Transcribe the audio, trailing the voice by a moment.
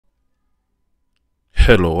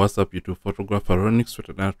Hello, what's up YouTube photographer Ronix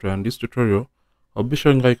Photographer. In this tutorial, I'll be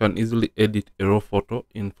showing how you can easily edit a raw photo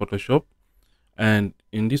in Photoshop. And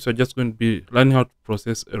in this, we're just going to be learning how to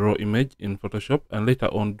process a raw image in Photoshop and later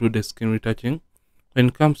on do the skin retouching when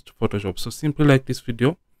it comes to Photoshop. So simply like this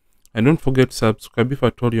video and don't forget to subscribe if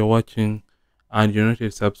at all you're watching and you're not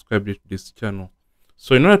yet subscribed to this channel.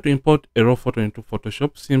 So in order to import a raw photo into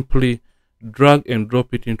Photoshop, simply drag and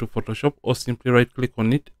drop it into Photoshop, or simply right click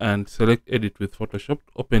on it and select edit with Photoshop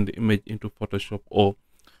to open the image into Photoshop, or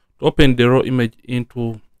to open the raw image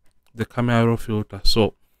into the camera raw filter.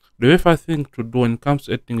 So the very first thing to do when it comes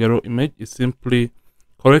to editing a raw image is simply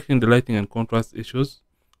correcting the lighting and contrast issues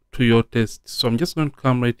to your taste. So I'm just going to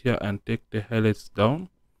come right here and take the highlights down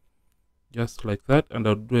just like that, and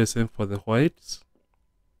I'll do the same for the whites.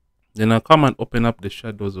 Then I'll come and open up the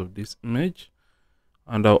shadows of this image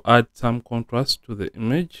and I'll add some contrast to the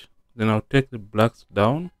image. Then I'll take the blacks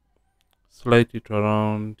down, slide it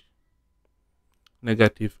around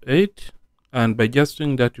 -8, and by just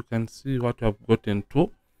doing that you can see what I've gotten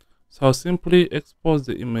to. So I'll simply expose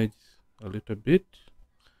the image a little bit.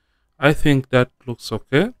 I think that looks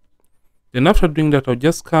okay. Then after doing that, I'll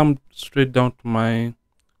just come straight down to my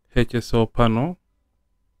HSL panel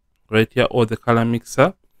right here, or the color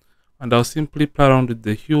mixer, and I'll simply play around with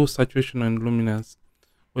the hue, saturation, and luminance.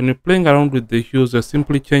 When you're playing around with the hues, you're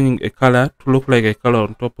simply changing a color to look like a color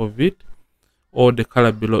on top of it or the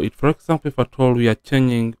color below it. For example, if at all we are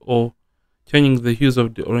changing the hues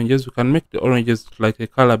of the oranges, we can make the oranges like a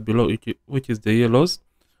color below it, which is the yellows,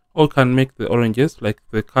 or we can make the oranges like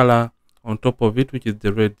the color on top of it, which is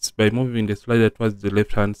the reds, by moving the slider towards the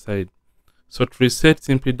left hand side. So to reset,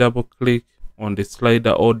 simply double click on the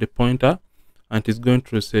slider or the pointer and it's going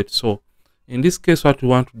to reset. So in this case, what we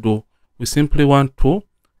want to do, we simply want to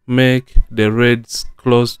make the reds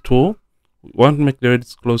close to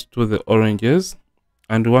the oranges,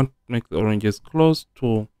 and we want to make the oranges close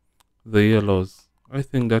to the yellows. I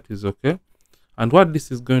think that is okay. And what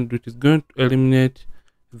this is going to do, it is going to eliminate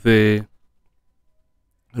the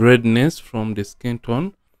redness from the skin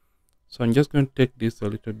tone. So I'm just going to take this a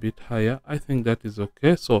little bit higher. I think that is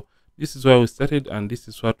okay. So this is where we started and this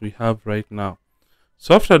is what we have right now.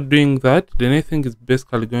 So after doing that, the next thing is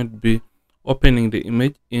basically going to be opening the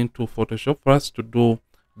image into Photoshop for us to do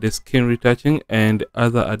the skin retouching and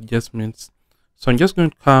other adjustments. So I'm just going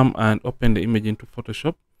to come and open the image into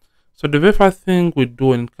Photoshop. So the very first thing we do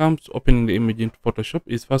when it comes to opening the image into Photoshop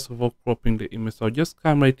is first of all cropping the image. So I'll just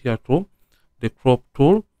come right here to the crop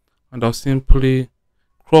tool and I'll simply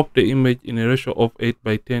crop the image in a ratio of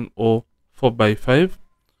 8:10 or 4:5.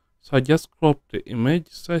 So I just crop the image.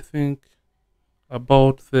 So I think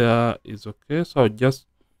about there is okay. So I'll just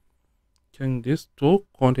change this to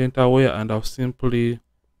content aware and I'll simply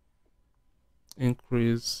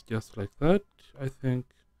increase just like that. I think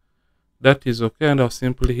that is okay, and I'll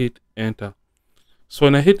simply hit enter. So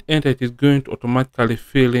when I hit enter, it is going to automatically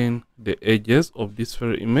fill in the edges of this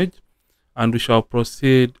very image, and we shall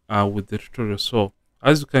proceed with the tutorial. So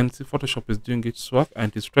as you can see, Photoshop is doing its work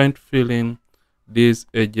and it's trying to fill in these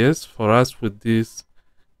edges for us with this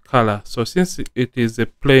color. So since it is a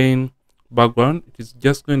plain background, it is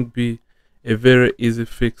just going to be a very easy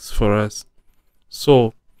fix for us.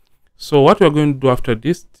 So what we're going to do after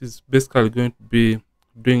this is basically going to be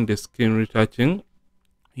doing the skin retouching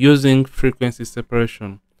using frequency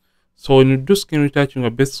separation. So when you do skin retouching, we're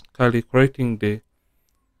basically correcting the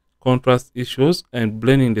contrast issues and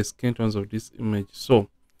blending the skin tones of this image. So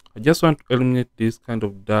I just want to eliminate this kind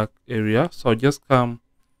of dark area. So I'll just come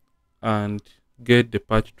and get the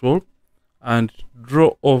patch tool and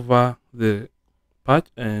draw over the patch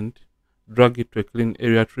and drag it to a clean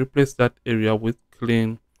area to replace that area with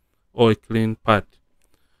clean or a clean part.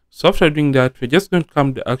 So after doing that, we're just going to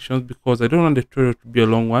come to the actions because I don't want the tutorial to be a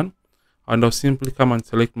long one, and I'll simply come and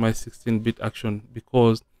select my 16-bit action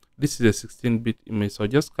because this is a 16-bit image. So I'll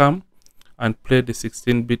just come and play the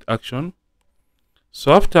 16-bit action.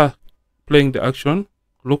 So after playing the action,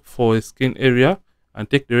 look for a skin area and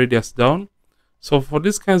take the radius down. So for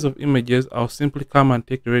these kinds of images, I'll simply come and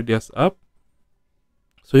take the radius up.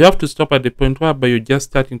 So you have to stop at the point whereby you're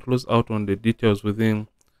just starting to close out on the details within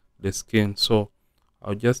the skin. So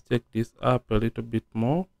I'll just take this up a little bit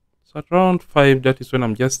more. So at around 5, that is when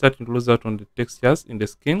I'm just starting to close out on the textures in the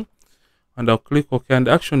skin. And I'll click OK, and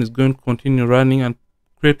the action is going to continue running and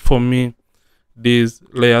create for me these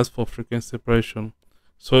layers for frequency separation.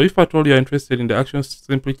 So if at all you're interested in the actions,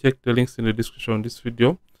 simply check the links in the description of this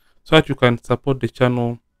video so that you can support the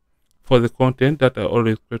channel for the content that I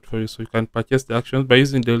always create for you. So you can purchase the actions by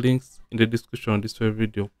using the links in the description of this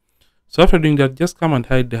video. So after doing that, just come and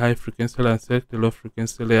hide the high frequency layer and select the low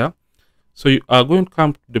frequency layer. So you are going to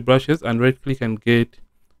come to the brushes and right click and get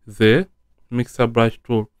the mixer brush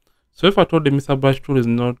tool. So if at all the mixer brush tool is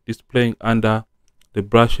not displaying under the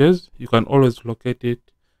brushes, you can always locate it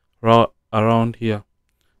around here.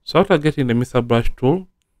 So after getting the mixer brush tool,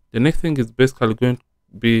 the next thing is basically going to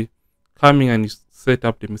be coming and you set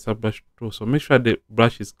up the mixer brush tool. So make sure the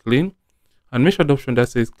brush is clean and make sure the option that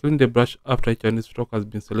says clean the brush after each and every stroke has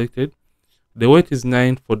been selected. The weight is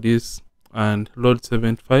 9 for this and load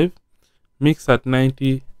 75. Mix at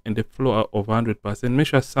 90 and the flow of 100%. Make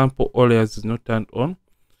sure sample all layers is not turned on.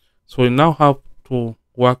 So we now have to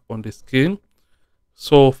work on the skin.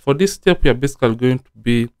 So for this step, we are basically going to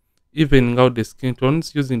be evening out the skin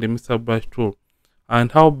tones using the mixer brush tool.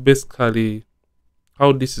 And how this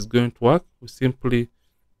is going to work, we simply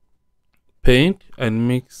paint and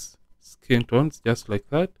mix skin tones just like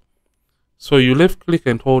that. So you left click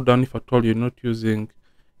and hold down if at all you're not using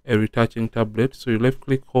a retouching tablet. So you left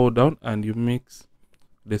click, hold down, and you mix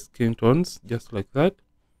the skin tones just like that.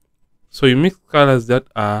 So you mix colors that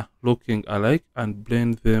are looking alike and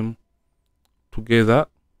blend them together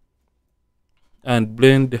and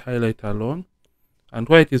blend the highlight alone. And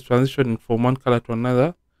while it is transitioning from one color to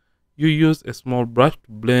another, you use a small brush to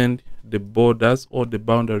blend the borders or the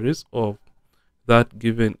boundaries of that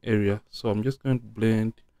given area. So I'm just going to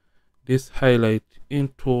blend this highlight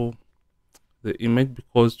into the image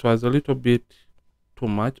because it was a little bit too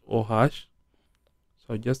much or harsh.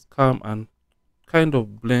 So I just come and kind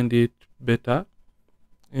of blend it better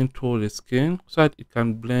into the skin so that it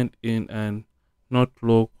can blend in and not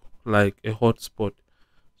look like a hot spot.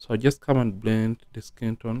 So I just come and blend the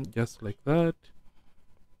skin tone just like that.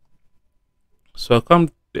 So I'll come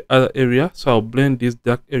to the other area. So I'll blend this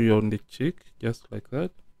dark area on the cheek just like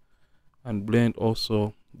that, and blend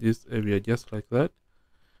also this area just like that.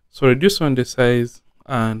 So reduce on the size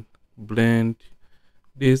and blend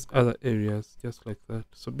these other areas just like that.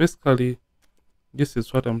 So basically this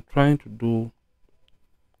is what I'm trying to do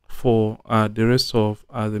for the rest of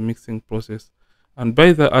the mixing process. And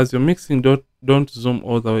by that, as you're mixing, don't zoom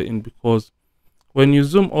all the way in, because when you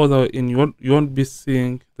zoom all the way in, you won't be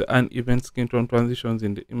seeing the uneven skin tone transitions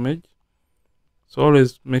in the image. So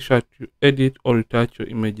always make sure to edit or retouch your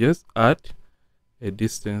images at a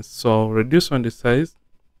distance. So reduce on the size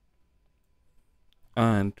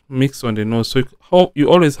and mix on the nose. So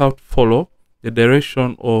you always have to follow the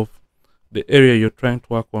direction of the area you're trying to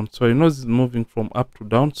work on. So your nose is moving from up to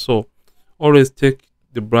down. So always take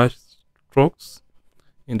the brush strokes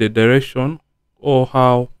in the direction or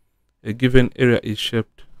how a given area is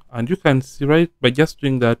shaped. And you can see, right, by just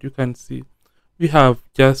doing that, you can see we have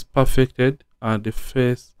just perfected the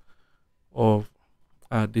face of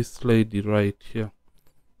this lady right here.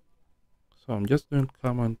 So I'm just going to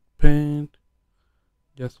come and paint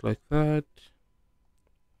just like that.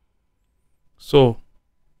 So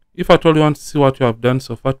if at all you want to see what you have done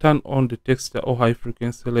so far, turn on the texture or high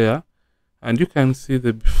frequency layer and you can see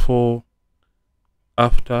the before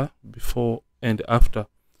and after.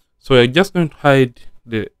 So we're just going to hide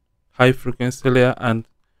the high frequency layer, and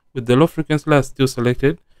with the low frequency layer still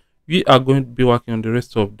selected, we are going to be working on the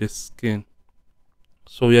rest of the skin.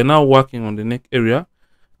 So we are now working on the neck area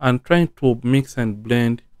and trying to mix and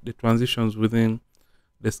blend the transitions within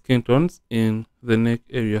the skin tones in the neck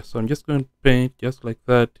area. So I'm just going to paint just like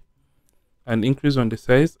that and increase on the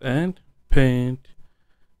size and paint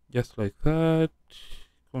just like that.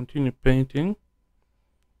 Continue painting,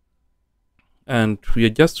 and we are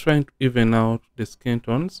just trying to even out the skin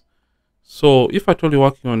tones. So if at all you're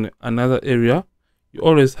working on another area, you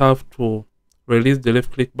always have to release the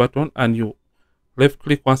left click button and you left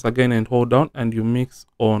click once again and hold down, and you mix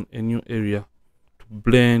on a new area to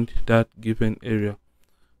blend that given area.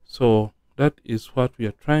 So that is what we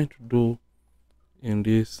are trying to do in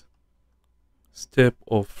this step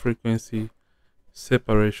of frequency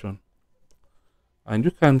separation. And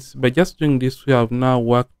you can see by just doing this, we have now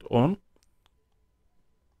worked on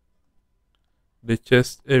the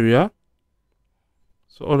chest area.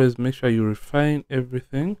 So always make sure you refine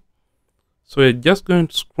everything. So we're just going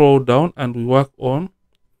to scroll down and we work on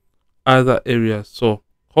other areas. So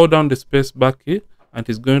hold down the space bar key and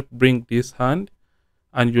it's going to bring this hand,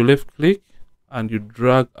 and you left click and you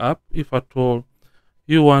drag up if at all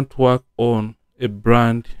you want to work on a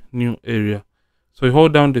brand new area. So you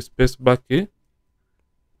hold down the space bar key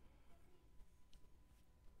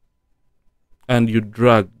and you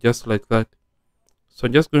drag just like that. So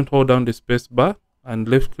just going to hold down the space bar and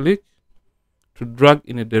left click to drag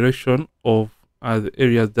in a direction of the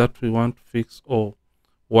areas that we want to fix or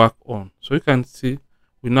work on. So you can see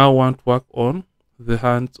we now want to work on the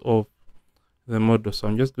hands of the model. So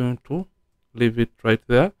I'm just going to leave it right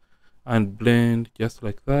there and blend just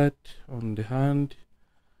like that on the hand.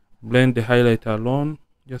 Blend the highlighter alone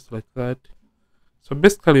just like that. So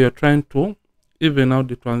basically you're trying to even out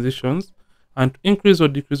the transitions and increase or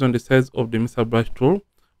decrease on the size of the Mr. Brush tool.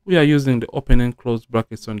 We are using the open and close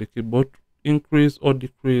brackets on the keyboard to increase or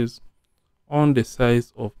decrease on the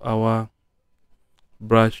size of our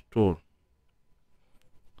brush tool.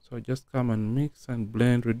 So just come and mix and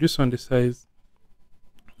blend, reduce on the size,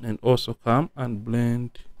 and also come and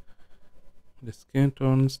blend the skin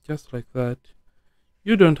tones just like that.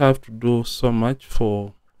 You don't have to do so much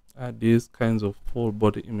for these kinds of full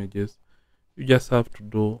body images. You just have to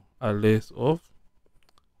do a less of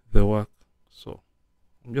the work. So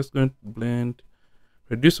I'm just going to blend,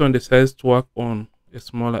 reduce on the size to work on a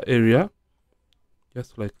smaller area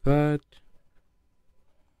just like that.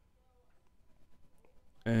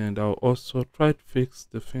 And I'll also try to fix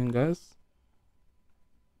the fingers.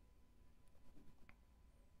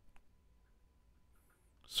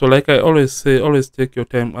 So like I always say, always take your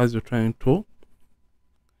time as you're trying to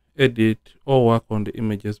edit or work on the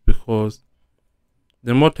images, because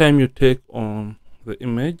the more time you take on the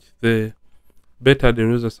image, the better the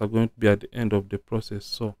results are going to be at the end of the process.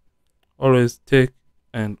 So always take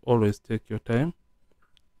your time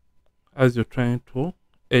as you're trying to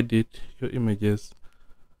edit your images.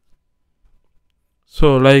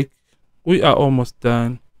 So like we are almost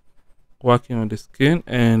done working on the skin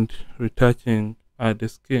and retouching the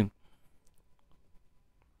skin.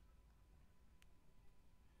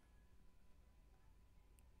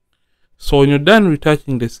 So when you're done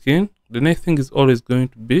retouching the skin, the next thing is always going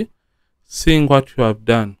to be seeing what you have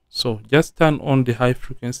done. So just turn on the high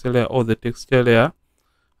frequency layer or the texture layer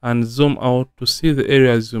and zoom out to see the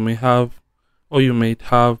areas you may have or you might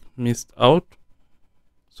have missed out.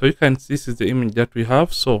 So you can see this is the image that we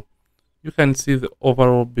have. So you can see the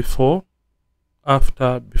overall before,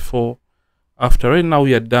 after, before, after. Right now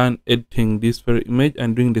we are done editing this very image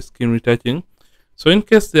and doing the skin retouching. So in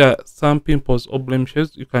case there are some pimples or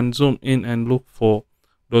blemishes, you can zoom in and look for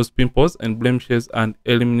those pimples and blemishes and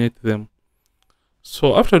eliminate them.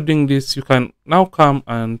 So after doing this, you can now come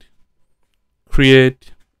and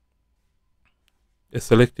create a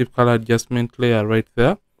selective color adjustment layer right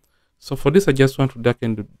there. So for this, I just want to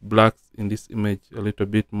darken the blacks in this image a little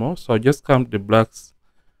bit more. So I'll just come to the blacks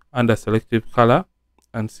under selective color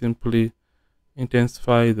and simply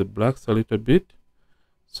intensify the blacks a little bit.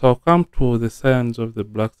 So I'll come to the cyans of the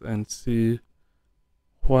blacks and see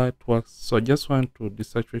what works. So I just want to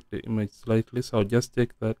desaturate the image slightly. So I'll just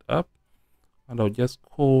take that up and I'll just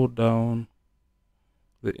cool down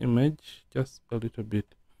the image just a little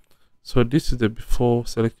bit. So this is the before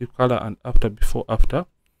selective color and after, before, after.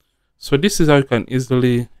 So this is how you can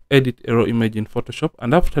easily edit a raw image in Photoshop.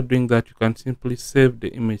 And after doing that, you can simply save the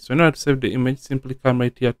image. So in order to save the image, simply come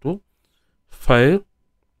right here to File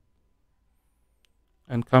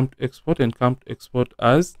and come to Export and come to Export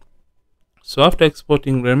As. So after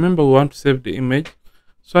exporting, remember we want to save the image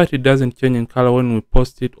so that it doesn't change in color when we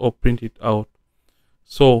post it or print it out.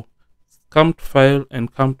 So come to File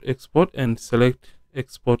and come to Export and select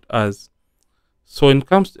Export As. So when it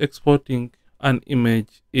comes to exporting an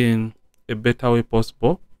image in a better way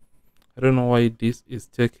possible, I don't know why this is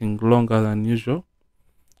taking longer than usual.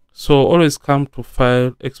 So always come to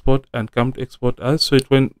File, Export, and come to Export As. So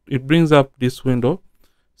when it brings up this window,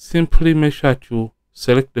 simply make sure to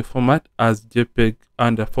select the format as JPEG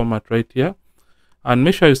under format right here, and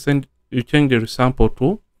make sure you change the resample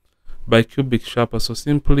to bicubic sharper. So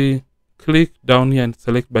simply click down here and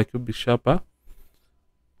select bicubic sharper.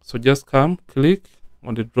 So just come, click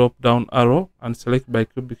on the drop down arrow and select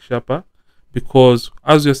bicubic sharper, because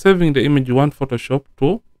as you're saving the image, you want Photoshop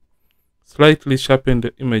to slightly sharpen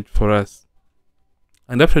the image for us.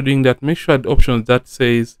 And after doing that, make sure the options that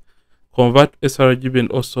says convert sRGB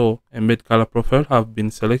and also embed color profile have been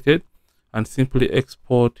selected, and simply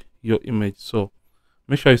export your image. So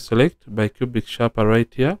make sure you select bicubic sharper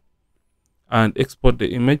right here and export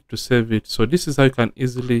the image to save it. So this is how you can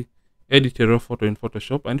easily edit a raw photo in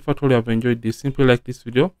Photoshop. And if at all you have enjoyed this, simply like this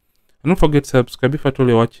video and don't forget to subscribe if at all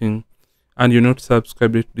you're watching and you're not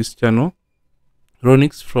subscribed to this channel,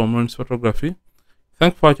 Ronix from Ronix Photography.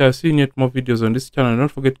 Thanks for watching. I'll see you in yet more videos on this channel. And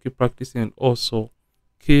don't forget to keep practicing and also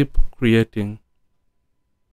keep creating.